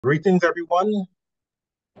Greetings, everyone.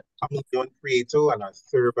 I'm Leon Prieto, and I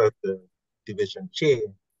serve as the Division Chair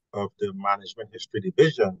of the Management History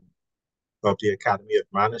Division of the Academy of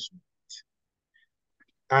Management.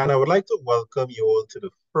 And I would like to welcome you all to the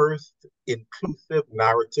first Inclusive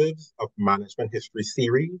Narratives of Management History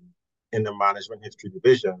series in the Management History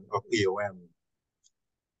Division of AOM.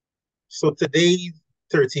 So today's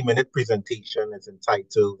 30-minute presentation is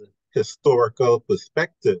entitled Historical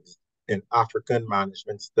Perspectives in African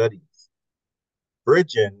Management Studies,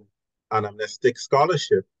 Bridging Anamnestic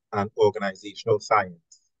Scholarship and Organizational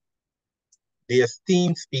Science. The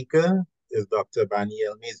esteemed speaker is Dr.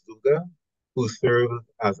 Baniyelme Zoogah, who serves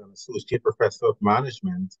as an Associate Professor of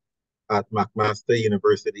Management at McMaster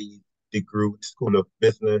University's DeGroote School of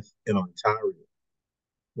Business in Ontario,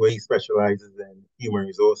 where he specializes in human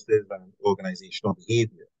resources and organizational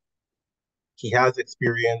behavior. He has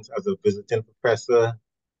experience as a visiting professor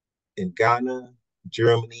in Ghana,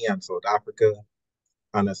 Germany, and South Africa,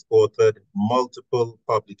 and has authored multiple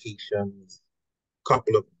publications,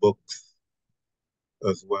 couple of books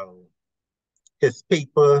as well. His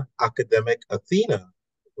paper, Academic Athena,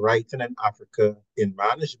 Writing in Africa in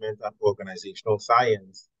Management and Organizational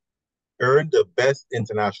Science, earned the Best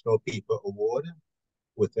International Paper Award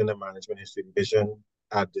within the Management History Division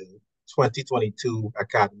at the 2022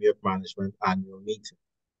 Academy of Management Annual Meeting.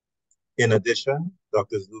 In addition,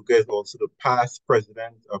 Dr. Zoogah is also the past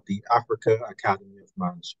president of the Africa Academy of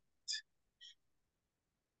Management.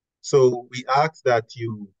 So we ask that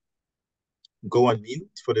you go on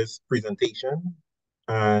mute for this presentation,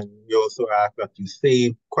 and we also ask that you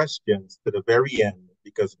save questions to the very end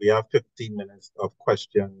because we have 15 minutes of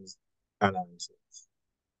questions and answers.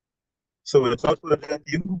 So without further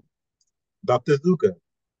ado, Dr. Zoogah.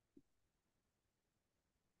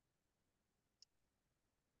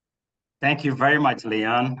 Thank you very much,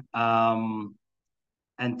 Leon. And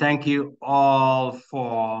thank you all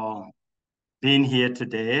for being here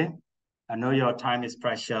today. I know your time is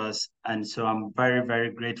precious, and so I'm very,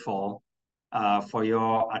 very grateful for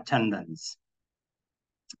your attendance.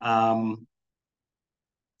 Just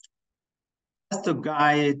to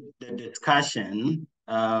guide the discussion,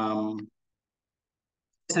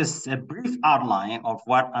 this is a brief outline of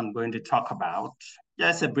what I'm going to talk about.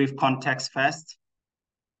 Just a brief context first,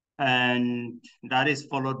 and that is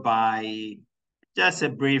followed by just a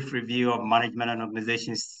brief review of management and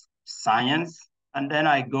organization science. And then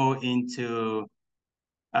I go into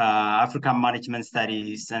African management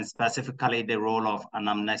studies and specifically the role of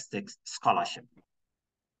anamnestic scholarship.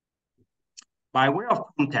 By way of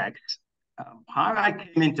context, how I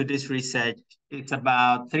came into this research, it's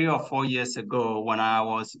about 3 or 4 years ago when I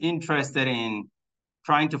was interested in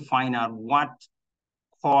trying to find out what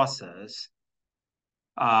courses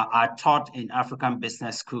are taught in African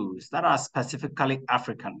business schools that are specifically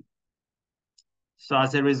African. So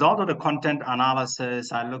as a result of the content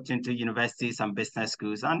analysis, I looked into universities and business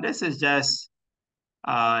schools, and this is just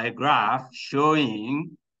a graph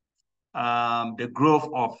showing the growth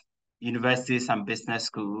of universities and business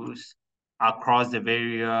schools across the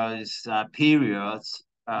various periods.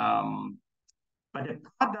 But the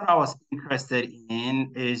part that I was interested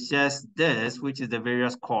in is just this, which is the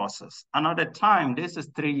various courses. And at the time, this is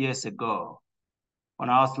 3 years ago, when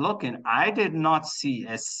I was looking, I did not see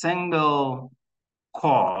a single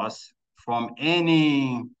course from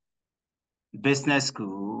any business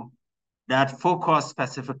school that focused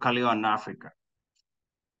specifically on Africa.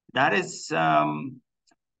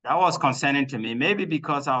 That was concerning to me, maybe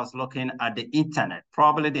because I was looking at the internet.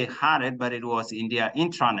 Probably they had it, but it was in their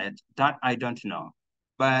intranet. That I don't know.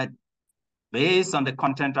 But based on the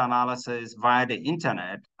content analysis via the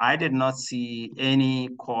internet, I did not see any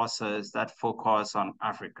courses that focus on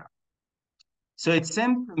Africa. So it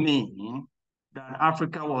seemed to me that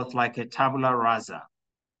Africa was like a tabula rasa.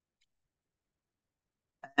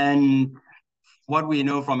 And what we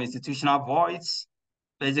know from institutional voice,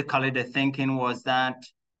 basically the thinking was that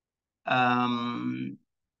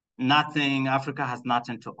Africa has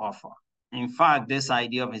nothing to offer. In fact, this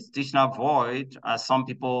idea of institutional void, as some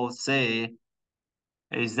people say,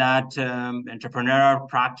 is that entrepreneurial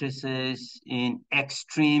practices in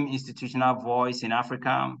extreme institutional voice in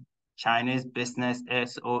Africa, Chinese business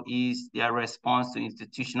SOEs, their response to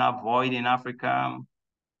institutional void in Africa,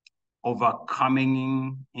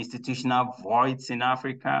 overcoming institutional voids in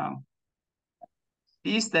Africa.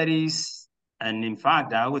 These studies, and in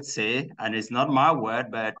fact, I would say, and it's not my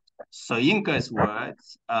word, but Soyinka's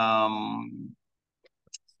words, Ayiko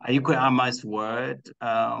Ama's word,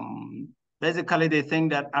 basically they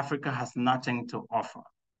think that Africa has nothing to offer.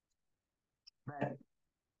 But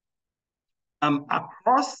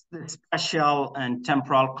Across the spatial and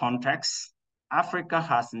temporal contexts, Africa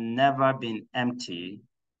has never been empty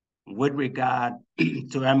with regard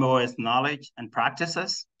to MOS knowledge and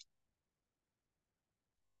practices.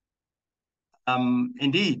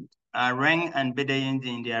 Indeed, Reng and Bedayin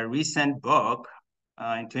in their recent book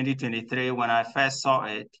in 2023, when I first saw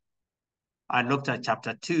it, I looked at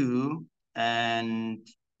chapter 2, and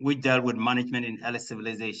we dealt with management in early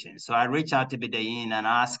civilization. So I reached out to Bedayin and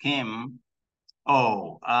asked him,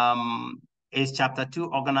 is chapter 2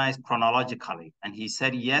 organized chronologically? And he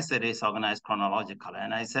said, yes, it is organized chronologically.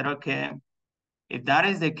 And I said, okay, if that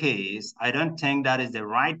is the case, I don't think that is the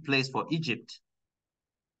right place for Egypt.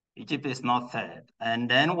 Egypt is not third. And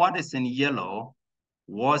then what is in yellow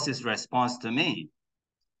was his response to me.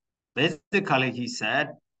 Basically, he said,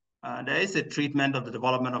 there is a treatment of the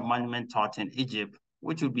development of management taught in Egypt,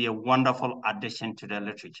 which would be a wonderful addition to the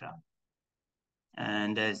literature.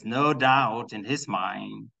 And there's no doubt in his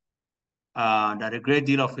mind that a great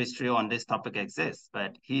deal of history on this topic exists,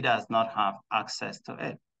 but he does not have access to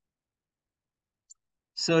it.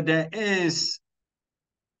 So there is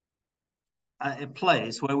a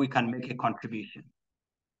place where we can make a contribution.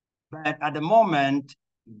 But at the moment,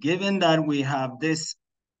 given that we have this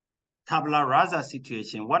tabula rasa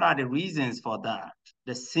situation, what are the reasons for that?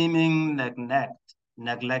 The seeming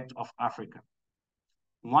neglect of Africa.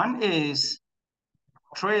 One is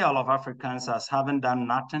portrayal of Africans as having done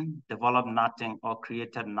nothing, developed nothing, or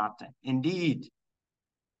created nothing. Indeed,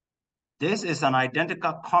 this is an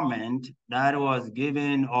identical comment that was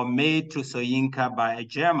given or made to Soyinka by a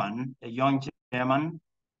German, a young German,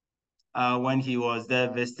 when he was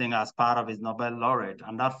there visiting as part of his Nobel laureate.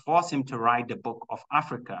 And that forced him to write the book of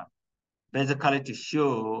Africa, basically to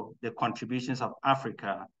show the contributions of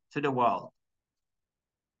Africa to the world.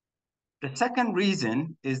 The second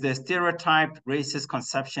reason is the stereotyped racist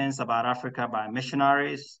conceptions about Africa by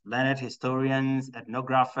missionaries, learned historians,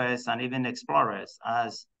 ethnographers, and even explorers,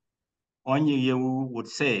 as Onyeyewu would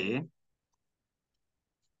say.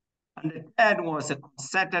 And the third was a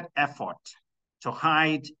concerted effort to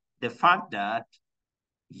hide the fact that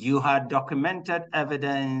you had documented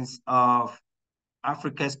evidence of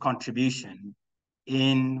Africa's contribution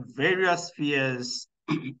in various spheres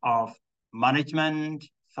of management,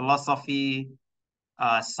 philosophy,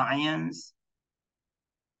 science.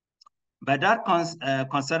 But that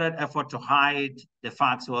concerted effort to hide the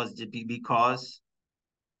facts was because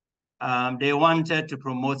they wanted to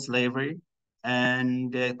promote slavery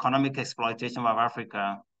and the economic exploitation of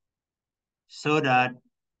Africa so that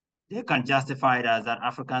they can justify it as that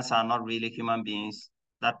Africans are not really human beings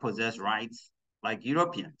that possess rights like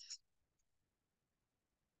Europeans.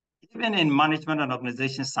 Even in management and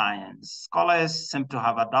organization science, scholars seem to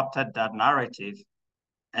have adopted that narrative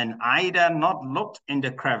and either not looked in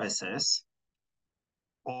the crevices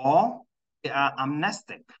or they are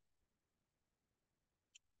amnestic.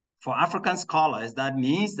 For African scholars, that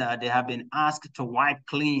means that they have been asked to wipe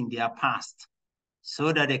clean their past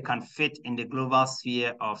so that they can fit in the global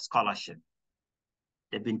sphere of scholarship.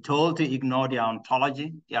 They've been told to ignore their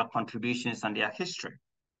ontology, their contributions, and their history.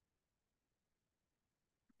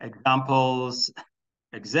 Examples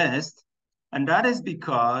exist, and that is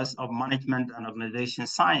because of management and organization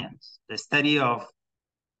science, the study of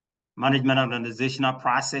management and organizational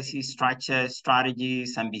processes, structures,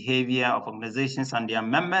 strategies, and behavior of organizations and their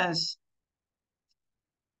members,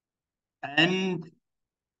 and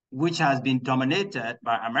which has been dominated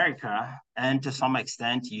by America and to some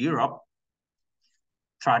extent Europe,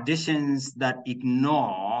 traditions that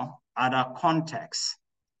ignore other contexts,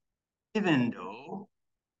 even though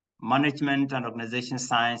management and organization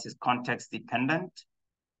science is context dependent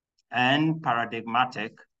and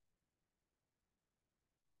paradigmatic.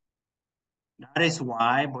 That is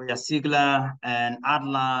why Boya-Sigler and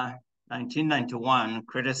Adler, 1991,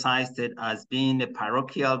 criticized it as being a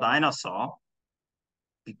parochial dinosaur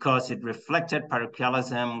because it reflected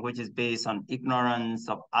parochialism, which is based on ignorance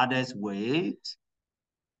of others' ways.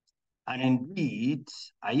 And indeed,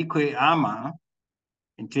 Ayikwe Ama,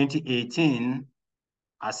 in 2018,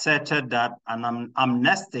 asserted that an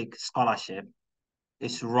amnestic scholarship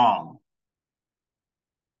is wrong.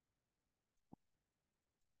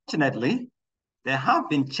 Fortunately, there have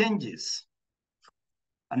been changes,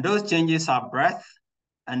 and those changes are breadth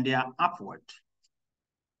and they are upward.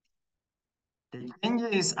 The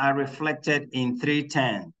changes are reflected in three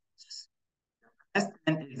terms. The first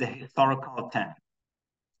term is the historical term.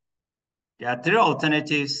 There are three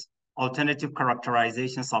alternative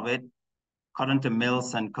characterizations of it, according to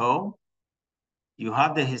Mills and Co. You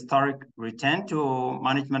have the historic return to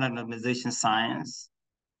management and organization science,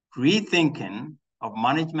 rethinking of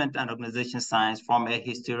management and organization science from a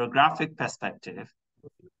historiographic perspective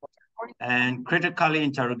and critically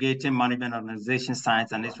interrogating management and organization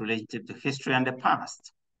science and its relationship to history and the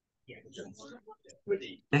past.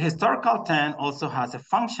 The historical turn also has a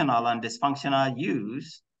functional and dysfunctional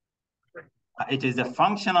use. It is the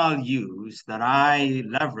functional use that I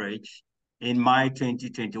leverage in my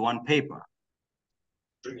 2021 paper.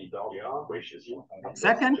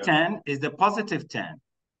 Second turn is the positive turn.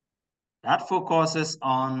 That focuses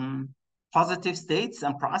on positive states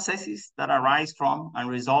and processes that arise from and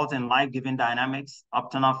result in life-giving dynamics,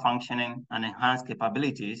 optimal functioning, and enhanced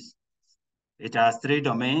capabilities. It has three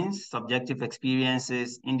domains: subjective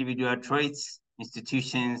experiences, individual traits,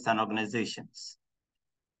 institutions, and organizations.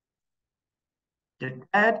 The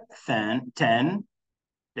third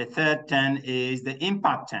turn is the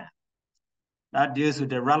impact turn. That deals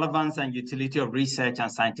with the relevance and utility of research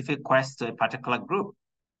and scientific quests to a particular group.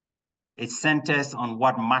 It centers on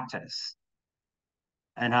what matters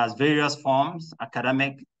and has various forms: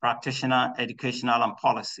 academic, practitioner, educational, and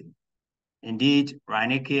policy. Indeed,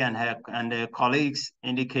 Reineke and her colleagues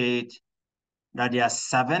indicate that there are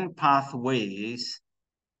 7 pathways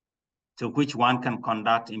to which one can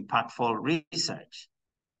conduct impactful research.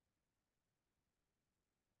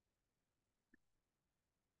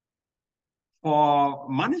 For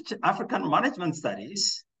African management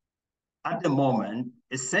studies, at the moment,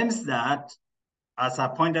 it seems that, as I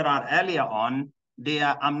pointed out earlier on, they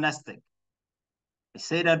are amnestic. I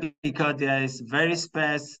say that because there is very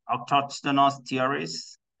sparse autochthonous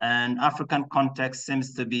theories, and African context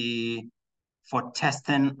seems to be for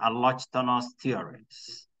testing allochthonous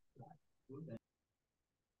theories.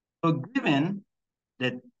 So given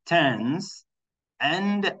the turns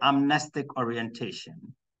and the amnestic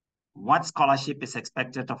orientation, what scholarship is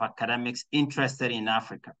expected of academics interested in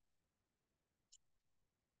Africa?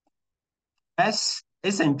 First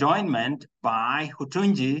is enjoyment by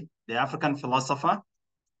Hutunji, the African philosopher,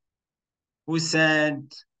 who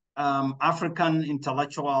said African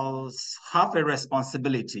intellectuals have a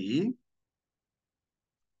responsibility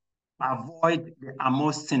to avoid the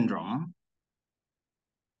Amos syndrome.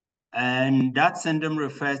 And that syndrome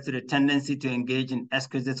refers to the tendency to engage in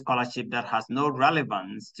exquisite scholarship that has no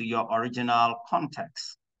relevance to your original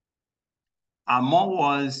context. Amos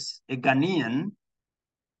was a Ghanaian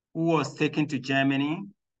who was taken to Germany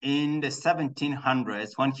in the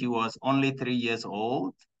 1700s when he was only 3 years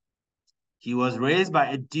old. He was raised by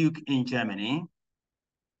a duke in Germany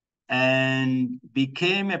and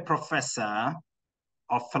became a professor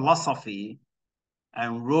of philosophy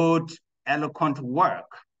and wrote eloquent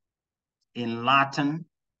work in Latin,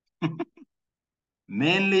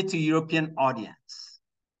 mainly to European audience.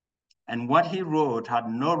 And what he wrote had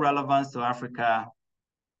no relevance to Africa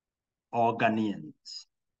or Ghanaians.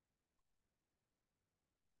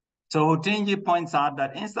 So Hutunji points out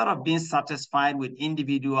that instead of being satisfied with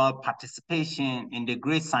individual participation in the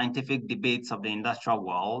great scientific debates of the industrial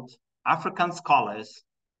world, African scholars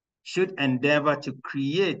should endeavor to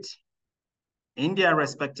create in their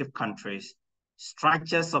respective countries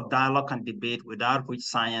structures of dialogue and debate without which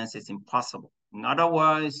science is impossible. In other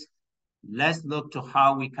words, let's look to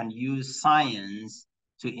how we can use science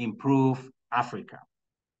to improve Africa.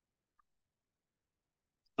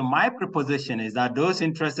 So my proposition is that those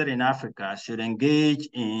interested in Africa should engage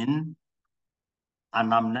in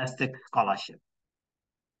anamnestic scholarship.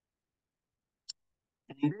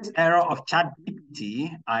 In this era of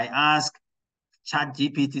ChatGPT, I ask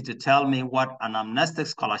ChatGPT to tell me what anamnestic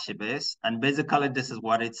scholarship is, and basically this is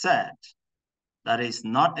what it said. That is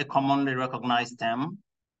not a commonly recognized term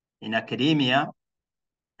in academia,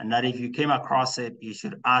 and that if you came across it, you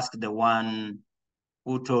should ask the one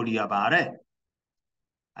who told you about it.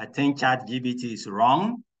 I think ChatGPT is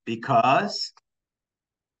wrong because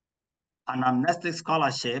anamnestic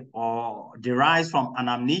scholarship derives from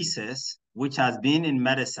anamnesis, which has been in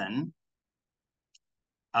medicine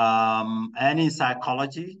and in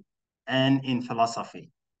psychology and in philosophy.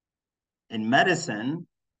 In medicine,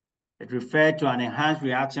 it referred to an enhanced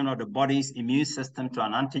reaction of the body's immune system to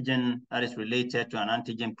an antigen that is related to an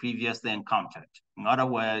antigen previously encountered. In other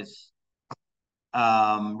words,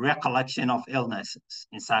 recollection of illnesses.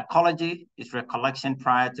 In psychology, it's recollection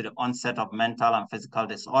prior to the onset of mental and physical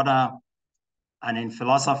disorder. And in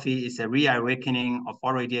philosophy, it's a reawakening of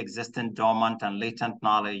already existing dormant and latent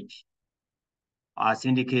knowledge, as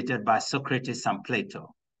indicated by Socrates and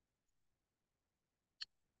Plato.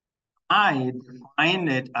 I define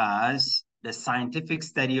it as the scientific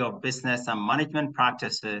study of business and management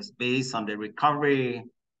practices based on the recovery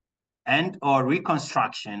and/or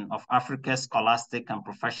reconstruction of Africa's scholastic and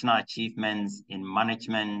professional achievements in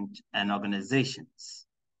management and organizations.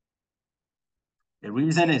 The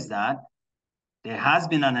reason is that there has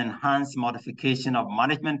been an enhanced modification of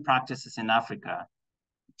management practices in Africa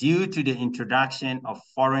due to the introduction of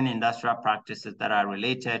foreign industrial practices that are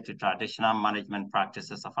related to traditional management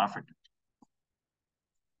practices of Africa.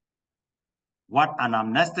 What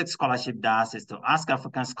Anamnestic scholarship does is to ask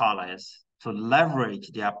African scholars to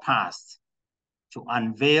leverage their past to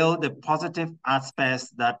unveil the positive aspects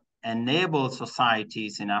that enable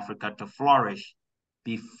societies in Africa to flourish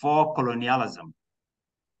before colonialism,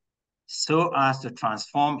 so as to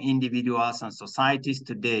transform individuals and societies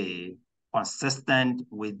today consistent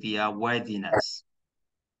with their worthiness.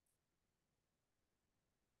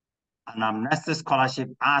 Anamnestic scholarship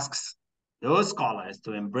asks those scholars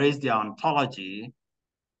to embrace their ontology,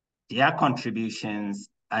 their contributions,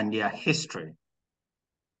 and their history.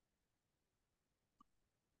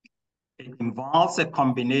 It involves a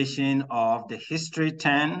combination of the history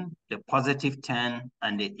turn, the positive turn,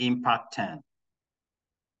 and the impact turn.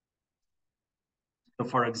 So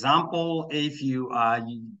for example, if you are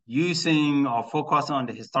using or focusing on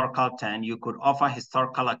the historical turn, you could offer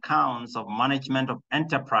historical accounts of management of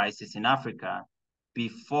enterprises in Africa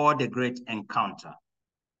before the Great Encounter.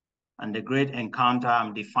 And the Great Encounter,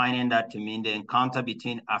 I'm defining that to mean the encounter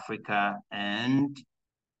between Africa and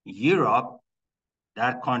Europe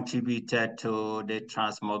that contributed to the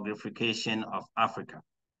transmogrification of Africa.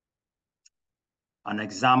 An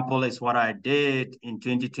example is what I did in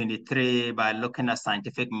 2023 by looking at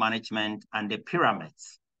scientific management and the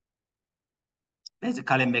pyramids,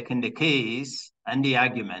 basically making the case and the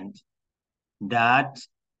argument that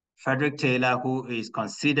Frederick Taylor, who is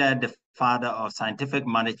considered the father of scientific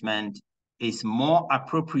management, is more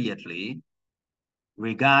appropriately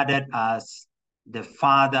regarded as the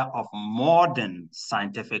father of modern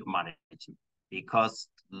scientific management, because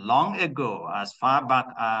long ago, as far back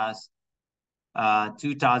as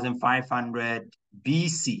 2500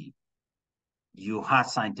 BC, you had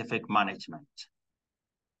scientific management.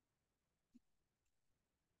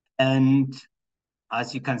 And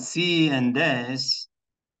as you can see in this,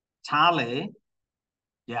 Tale,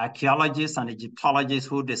 the archaeologists and Egyptologists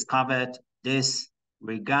who discovered this,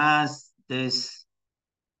 regards this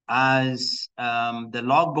as the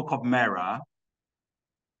logbook of Mera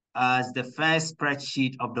as the first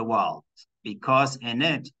spreadsheet of the world, because in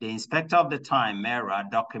it, the inspector of the time, Mera,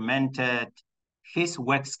 documented his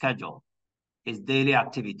work schedule, his daily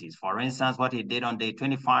activities. For instance, what he did on day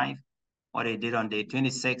 25, what he did on day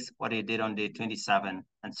 26, what he did on day 27,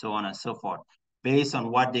 and so on and so forth, based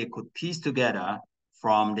on what they could piece together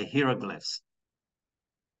from the hieroglyphs.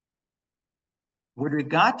 With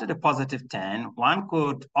regard to the positive 10, one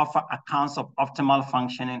could offer accounts of optimal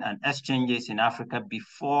functioning and exchanges in Africa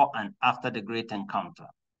before and after the Great Encounter.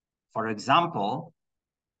 For example,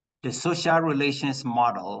 the social relations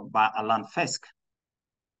model by Alan Fisk,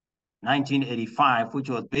 1985, which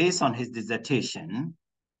was based on his dissertation.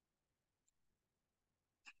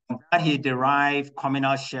 From that, he derived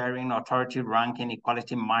communal sharing, authority ranking,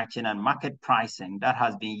 equality marching, and market pricing that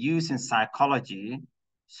has been used in psychology,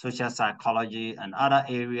 social psychology, and other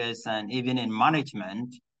areas, and even in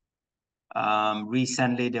management.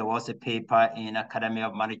 Recently, there was a paper in Academy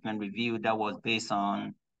of Management Review that was based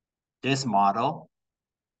on this model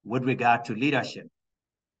with regard to leadership.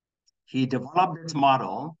 He developed this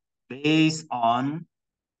model based on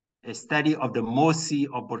a study of the Mosi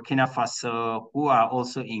of Burkina Faso, who are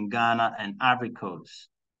also in Ghana and Ivory Coast.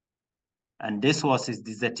 And this was his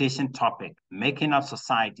dissertation topic, making up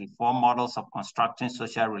society, 4 models of constructing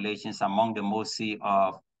social relations among the Mosi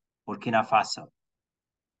of Burkina Faso.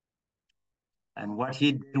 And what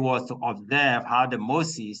he did was to observe how the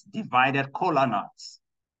Mosis divided kola nuts.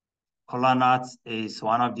 Kola nuts is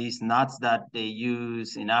one of these nuts that they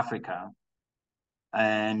use in Africa.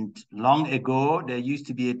 And long ago, there used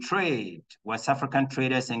to be a trade, West African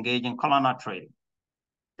traders engaged in kola nut trading.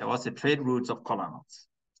 There was a trade routes of kola nuts.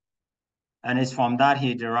 And it's from that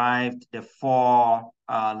he derived the 4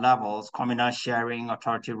 levels: communal sharing,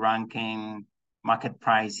 authority ranking, market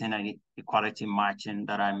pricing, and equality marching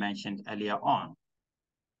that I mentioned earlier on.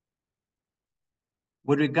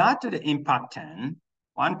 With regard to the impact 10,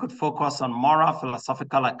 one could focus on moral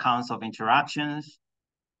philosophical accounts of interactions,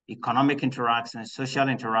 economic interactions, social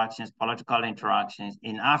interactions, political interactions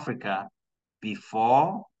in Africa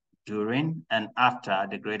before, during, and after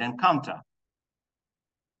the Great Encounter.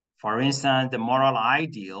 For instance, the moral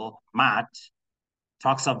ideal, Matt,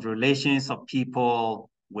 talks of relations of people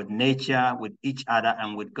with nature, with each other,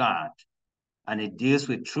 and with God. And it deals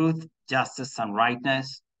with truth, justice, and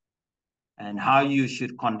rightness. and how you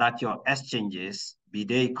should conduct your exchanges, be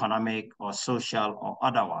they economic or social or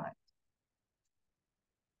otherwise.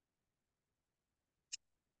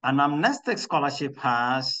 Anamnestic scholarship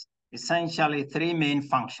has essentially three main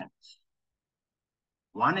functions.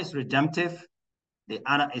 One is redemptive, the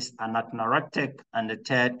other is anachronistic, and the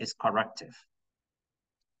third is corrective.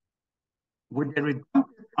 With the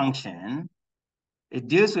redemptive function, it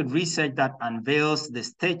deals with research that unveils the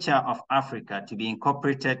stature of Africa to be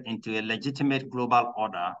incorporated into a legitimate global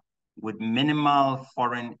order with minimal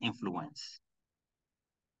foreign influence.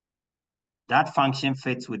 That function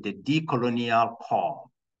fits with the decolonial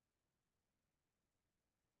call.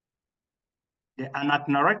 The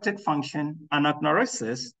anachronistic function,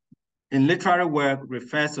 anachronesis, in literary work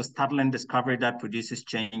refers to startling discovery that produces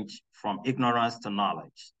change from ignorance to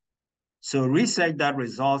knowledge. So research that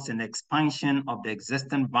results in expansion of the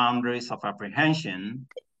existing boundaries of apprehension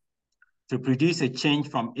to produce a change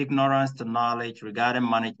from ignorance to knowledge regarding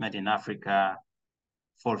management in Africa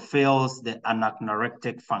fulfills the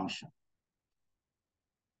anachronistic function.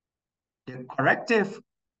 The corrective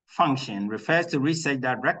function refers to research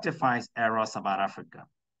that rectifies errors about Africa.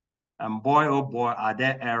 And boy, oh boy, are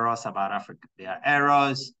there errors about Africa. There are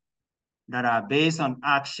errors that are based on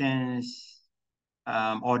actions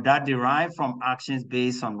or that derive from actions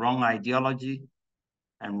based on wrong ideology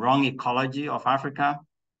and wrong ecology of Africa,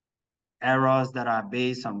 errors that are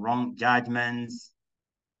based on wrong judgments,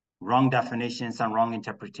 wrong definitions, and wrong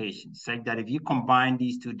interpretations, such that if you combine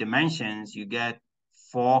these two dimensions, you get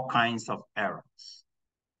four kinds of errors.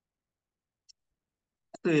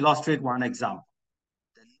 To illustrate one example,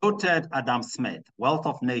 the noted Adam Smith, Wealth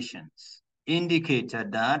of Nations,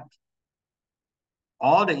 indicated that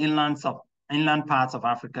all the inland parts of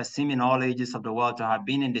Africa seem in all ages of the world to have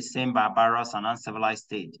been in the same barbarous and uncivilized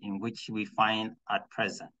state in which we find at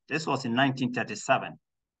present. This was in 1937.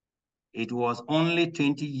 It was only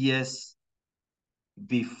 20 years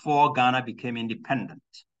before Ghana became independent.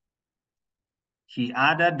 He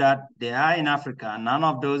added that there are in Africa none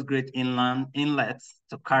of those great inland inlets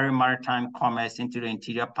to carry maritime commerce into the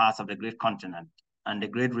interior parts of the great continent, and the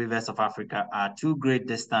great rivers of Africa are too great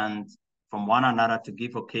distance from one another to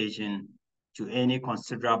give occasion to any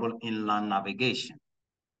considerable inland navigation.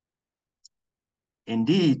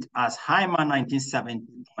 Indeed, as Hyman 1970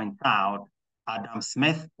 pointed out, Adam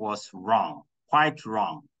Smith was wrong, quite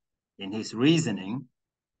wrong, in his reasoning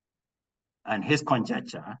and his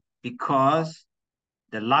conjecture, because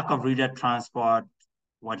the lack of river transport,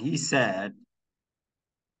 what he said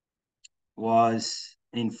was,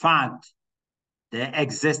 in fact, there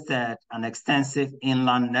existed an extensive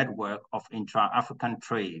inland network of intra-African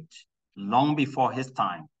trade long before his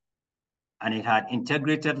time, and it had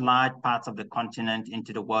integrated large parts of the continent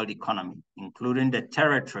into the world economy, including the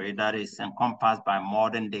territory that is encompassed by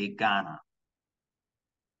modern-day Ghana.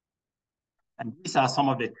 And these are some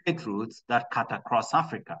of the trade routes that cut across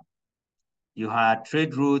Africa. You had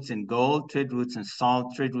trade routes in gold, trade routes in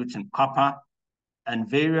salt, trade routes in copper, and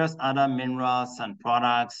various other minerals and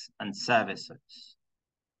products and services.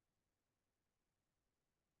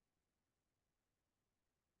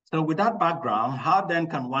 So with that background, how then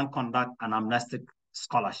can one conduct an anamnestic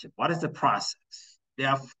scholarship? What is the process? There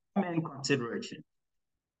are four main considerations.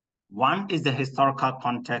 One is the historical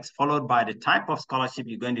context, followed by the type of scholarship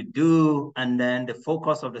you're going to do, and then the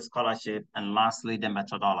focus of the scholarship, and lastly, the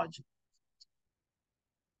methodology.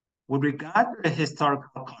 With regard to the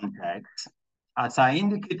historical context, as I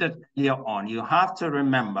indicated earlier on, you have to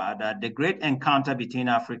remember that the great encounter between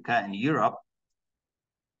Africa and Europe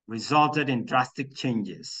resulted in drastic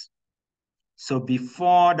changes. So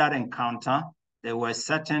before that encounter, there were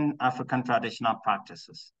certain African traditional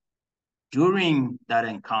practices. During that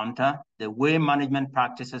encounter, the way management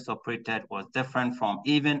practices operated was different from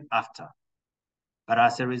even after. But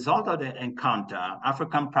as a result of the encounter,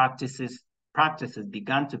 African practices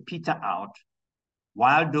began to peter out,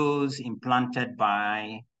 while those implanted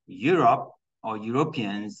by Europe or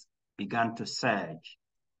Europeans began to surge.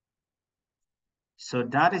 So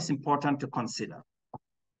that is important to consider.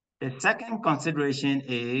 The second consideration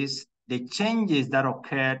is the changes that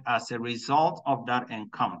occurred as a result of that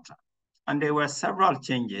encounter. And there were several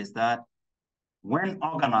changes that, when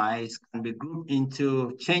organized, can be grouped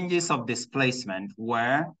into changes of displacement,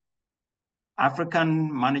 where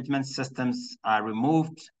African management systems are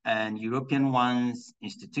removed and European ones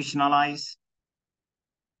institutionalized,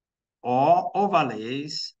 or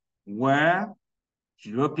overlays where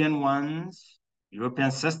European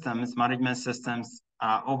systems, management systems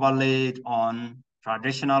are overlaid on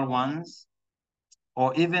traditional ones,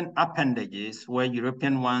 or even appendages where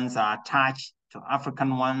European ones are attached to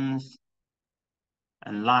African ones,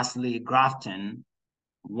 And lastly, grafting,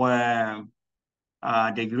 where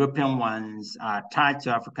the European ones are tied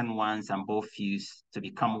to African ones and both fuse to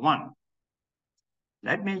become one.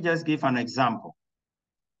 Let me just give an example.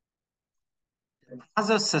 The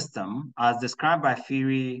Prazo system, as described by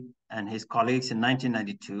Fury and his colleagues in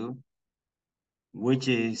 1992,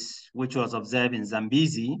 which was observed in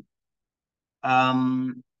Zambezi,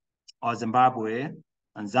 or Zimbabwe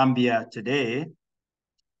and Zambia today,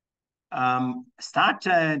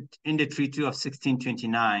 started in the Treaty of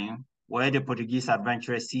 1629, where the Portuguese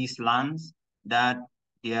adventurers seized lands that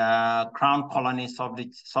their crown colony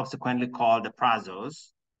subsequently called the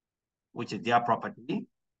Prazos, which is their property.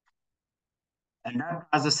 And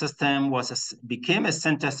that Prazo system became a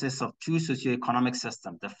synthesis of two socioeconomic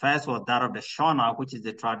systems. The first was that of the Shona, which is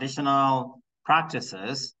the traditional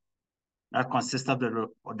practices that consist of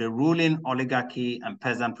the ruling oligarchy and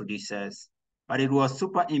peasant producers, but it was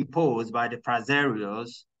superimposed by the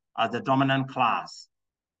Prazerios as the dominant class.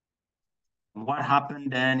 And what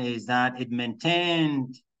happened then is that the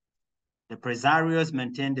Prazerios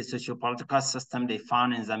maintained the socio-political system they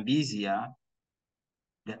found in Zambezia.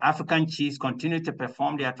 The African chiefs continued to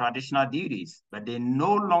perform their traditional duties, but they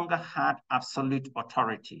no longer had absolute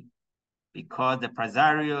authority because the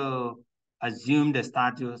Prazerio assumed the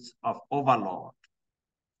status of overlord,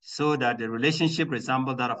 so that the relationship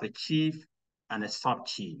resembled that of a chief and a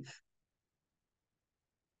sub-chief.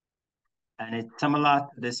 And it's similar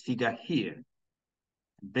to this figure here.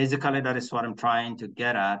 Basically, that is what I'm trying to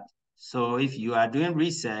get at. So if you are doing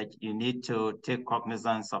research, you need to take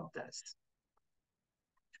cognizance of this.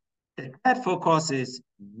 The third focus is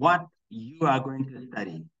what you are going to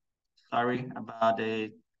study. Sorry about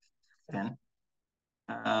the pen.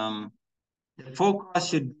 The focus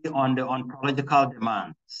should be on the ontological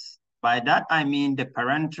demands. By that, I mean the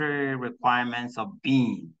peremptory requirements of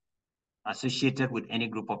being associated with any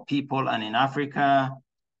group of people. And in Africa,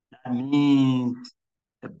 that means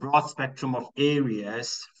a broad spectrum of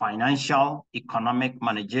areas: financial, economic,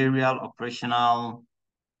 managerial, operational,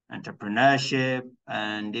 entrepreneurship,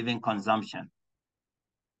 and even consumption.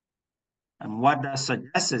 And what that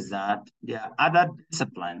suggests is that there are other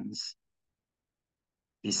disciplines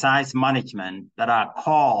besides management that are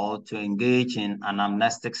called to engage in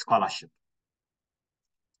anamnestic scholarship.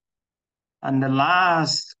 And the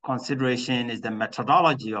last consideration is the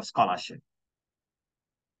methodology of scholarship.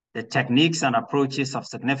 The techniques and approaches of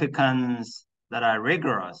significance that are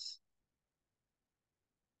rigorous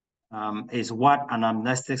is what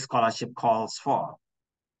anamnestic scholarship calls for.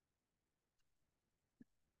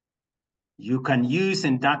 You can use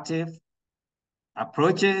inductive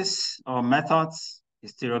approaches or methods,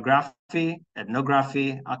 historiography,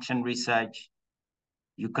 ethnography, action research.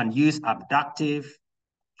 You can use abductive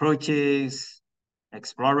approaches,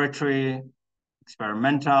 exploratory,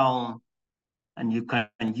 experimental, and you can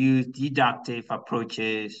use deductive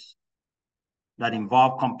approaches that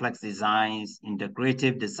involve complex designs,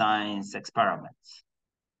 integrative designs, experiments.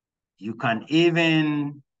 You can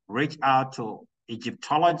even reach out to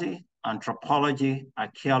Egyptology, anthropology,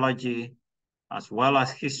 archaeology, as well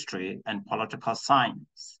as history and political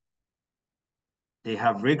science. They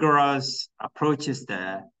have rigorous approaches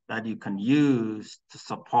there that you can use to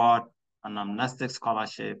support anamnestic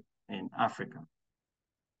scholarship in Africa.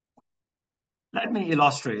 Let me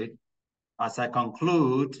illustrate as I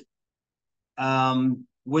conclude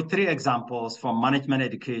with three examples from management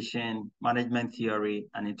education, management theory,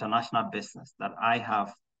 and international business that I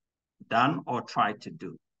have done or tried to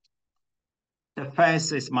do. The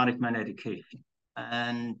first is management education.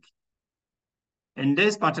 And in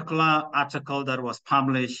this particular article that was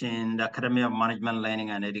published in the Academy of Management,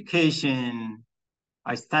 Learning, and Education,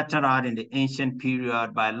 I started out in the ancient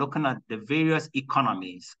period by looking at the various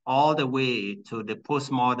economies all the way to the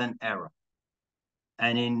postmodern era.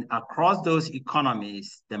 And across those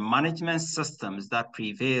economies, the management systems that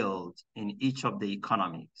prevailed in each of the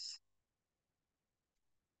economies.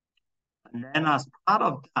 And then as part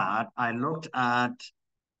of that, I looked at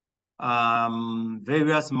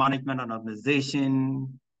various management and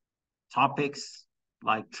organization topics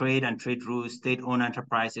like trade and trade rules, state-owned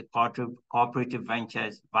enterprises, cooperative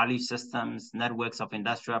ventures, value systems, networks of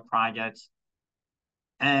industrial projects,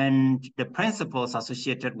 and the principles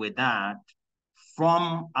associated with that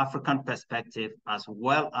from African perspective, as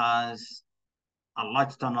well as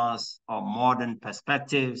enlighteners or modern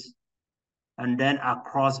perspectives, and then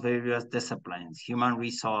across various disciplines: human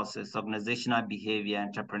resources, organizational behavior,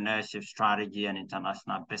 entrepreneurship, strategy, and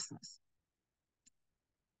international business.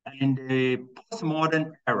 In the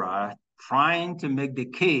postmodern era, trying to make the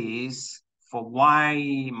case for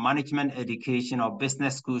why management education or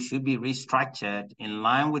business schools should be restructured in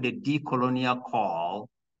line with the decolonial call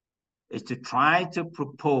is to try to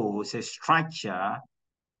propose a structure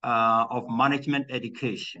of management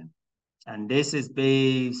education. And this is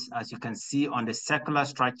based, as you can see, on the secular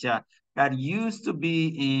structure that used to be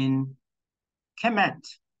in Kemet,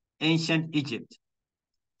 ancient Egypt,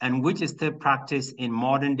 and which is still practiced in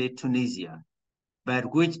modern-day Tunisia,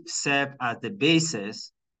 but which served as the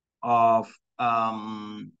basis of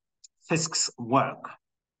Fisk's work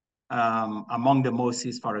among the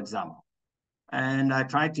Moses, for example. And I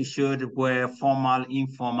tried to show where formal,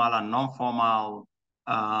 informal, and non-formal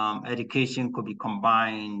education could be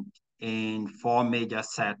combined in 4 major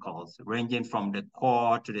circles, ranging from the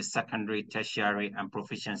core to the secondary, tertiary, and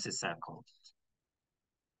proficiency circles.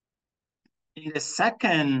 In the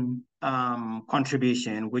second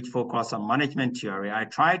contribution, which focused on management theory, I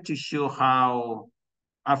tried to show how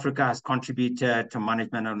Africa has contributed to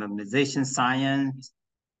management and organization science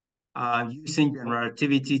using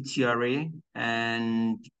generativity theory,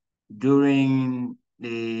 and during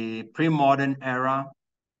the pre-modern era,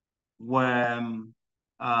 where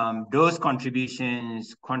those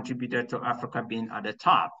contributions contributed to Africa being at the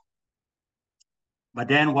top. But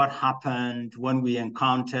then what happened when we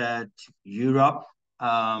encountered Europe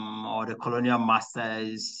or the colonial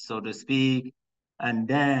masters, so to speak, and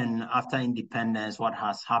then after independence, what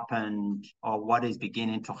has happened or what is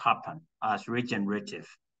beginning to happen as regenerative.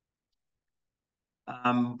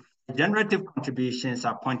 Generative contributions,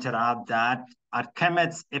 I pointed out that at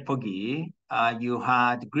Kemet's apogee, you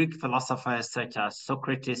had Greek philosophers such as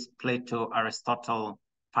Socrates, Plato, Aristotle,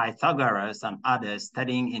 Pythagoras, and others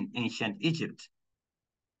studying in ancient Egypt.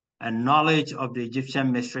 And knowledge of the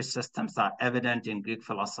Egyptian mystery systems are evident in Greek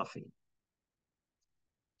philosophy.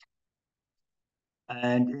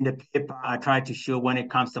 And in the paper, I tried to show when it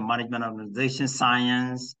comes to management organization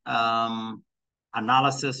science,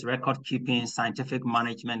 analysis, record keeping, scientific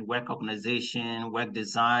management, work organization, work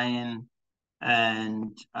design,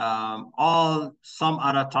 and some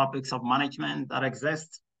other topics of management that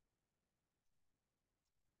exist.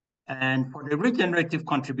 And for the regenerative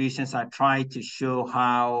contributions, I tried to show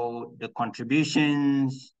how the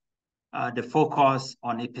contributions, the focus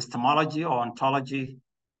on epistemology or ontology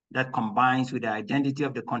that combines with the identity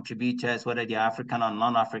of the contributors, whether they're African or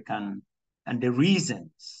non-African, and the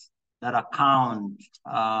reasons that account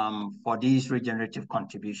for these regenerative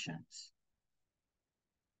contributions.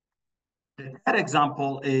 The third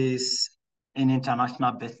example is in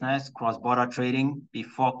international business, cross-border trading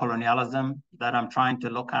before colonialism that I'm trying to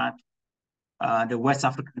look at. The West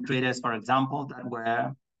African traders, for example, that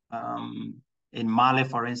were in Mali,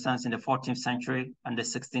 for instance, in the 14th century and the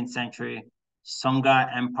 16th century,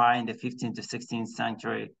 Songhai Empire in the 15th to 16th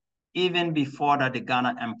century, even before that, the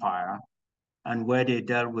Ghana Empire, and where they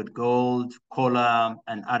dealt with gold, cola,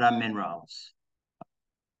 and other minerals.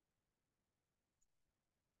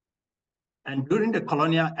 And during the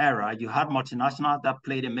colonial era, you had multinationals that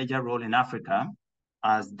played a major role in Africa,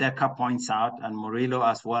 as Decker points out, and Murillo,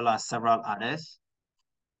 as well as several others.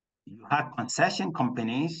 You had concession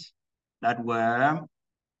companies that were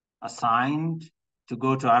assigned to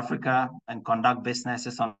go to Africa and conduct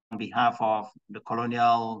businesses on behalf of the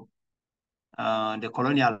colonialists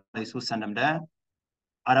who sent them there.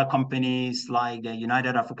 Other companies like the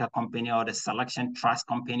United Africa Company or the Selection Trust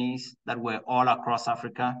companies that were all across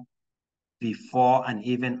Africa before and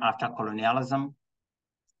even after colonialism.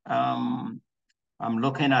 I'm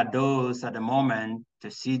looking at those at the moment to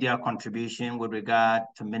see their contribution with regard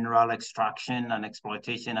to mineral extraction and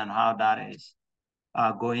exploitation and how that is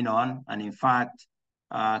going on. And in fact,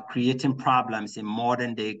 creating problems in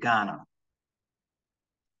modern day Ghana.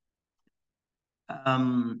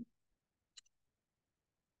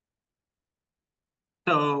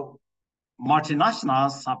 So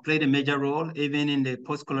multinationals have played a major role even in the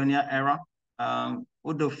post-colonial era.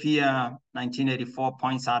 Udo Fia, 1984,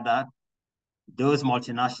 points out that those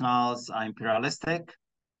multinationals are imperialistic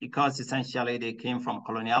because essentially they came from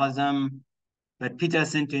colonialism. But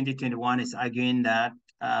Peterson, 2021, is arguing that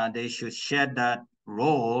they should share that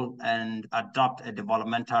role and adopt a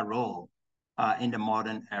developmental role in the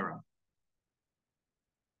modern era.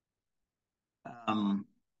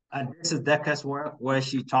 And this is Decker's work, where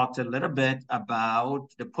she talked a little bit about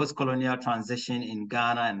the post-colonial transition in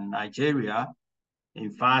Ghana and Nigeria.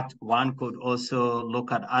 In fact, one could also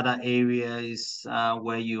look at other areas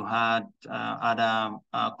where you had other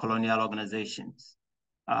colonial organizations.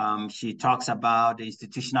 She talks about the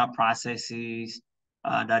institutional processes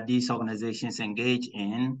that these organizations engage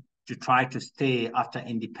in to try to stay after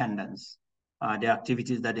independence, the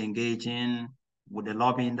activities that they engage in, with the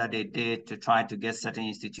lobbying that they did to try to get certain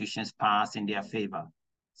institutions passed in their favor,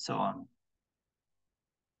 so on.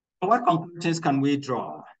 So what conclusions can we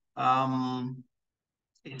draw?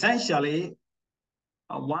 Essentially,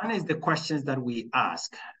 one is the questions that we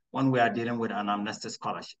ask when we are dealing with anamnestic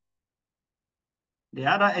scholarship. The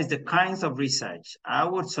other is the kinds of research. I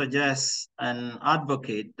would suggest and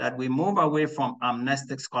advocate that we move away from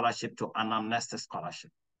amnestic scholarship to anamnestic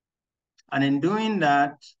scholarship. And in doing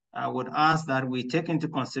that, I would ask that we take into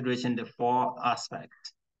consideration the four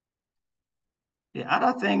aspects. The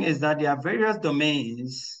other thing is that there are various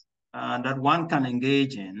domains that one can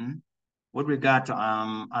engage in with regard to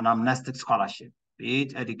anamnestic scholarship, be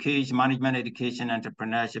it education, management education,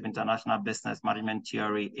 entrepreneurship, international business, management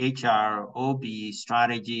theory, HR, OB,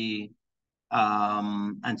 strategy,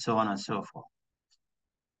 and so on and so forth.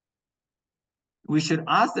 We should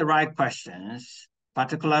ask the right questions,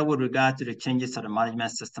 particularly with regard to the changes to the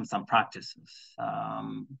management systems and practices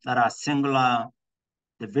that are singular,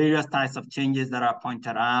 the various types of changes that are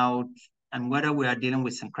pointed out, and whether we are dealing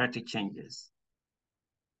with syncretic changes.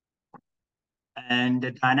 And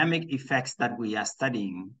the dynamic effects that we are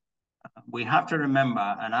studying, we have to remember,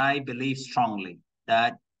 and I believe strongly,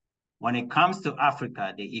 that when it comes to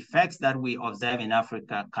Africa, the effects that we observe in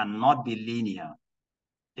Africa cannot be linear.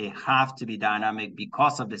 They have to be dynamic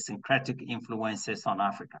because of the syncretic influences on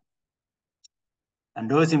Africa. And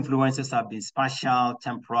those influences have been spatial,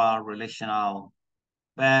 temporal, relational,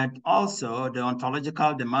 but also the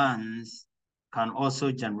ontological demands can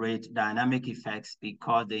also generate dynamic effects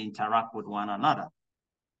because they interact with one another.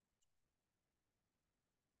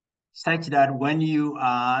 Such that when you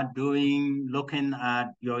are looking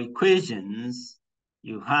at your equations,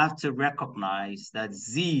 you have to recognize that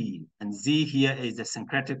Z, and Z here is the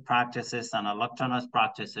syncretic practices and allottonous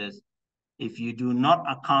practices. If you do not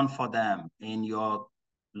account for them in your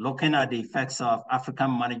looking at the effects of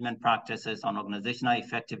African management practices on organizational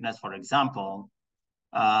effectiveness, for example,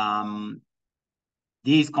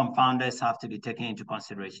 these confounders have to be taken into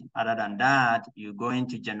consideration. Other than that, you're going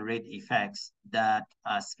to generate effects that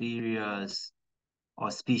are spurious or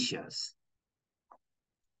specious.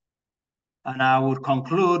 And I would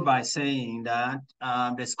conclude by saying that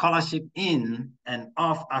the scholarship in and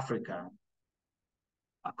of Africa,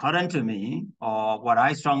 according to me, or what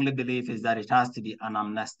I strongly believe, is that it has to be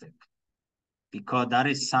anamnestic, because that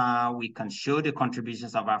is how we can show the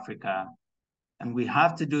contributions of Africa. And we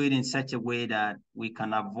have to do it in such a way that we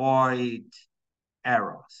can avoid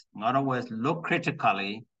errors. In other words, look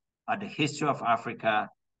critically at the history of Africa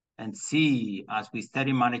and see, as we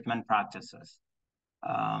study management practices,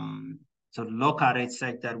 to look at it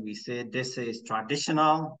such that we say this is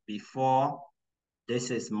traditional before, this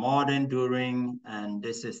is modern during, and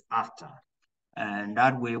this is after. And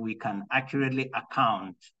that way we can accurately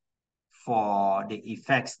account for the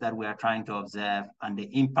effects that we are trying to observe and the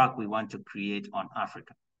impact we want to create on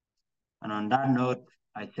Africa. And on that note,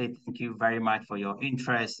 I say thank you very much for your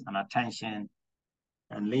interest and attention.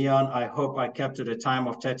 And Leon, I hope I kept to the time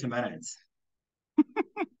of 30 minutes.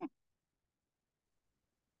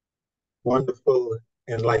 Wonderful,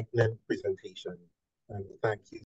 enlightening presentation. And thank you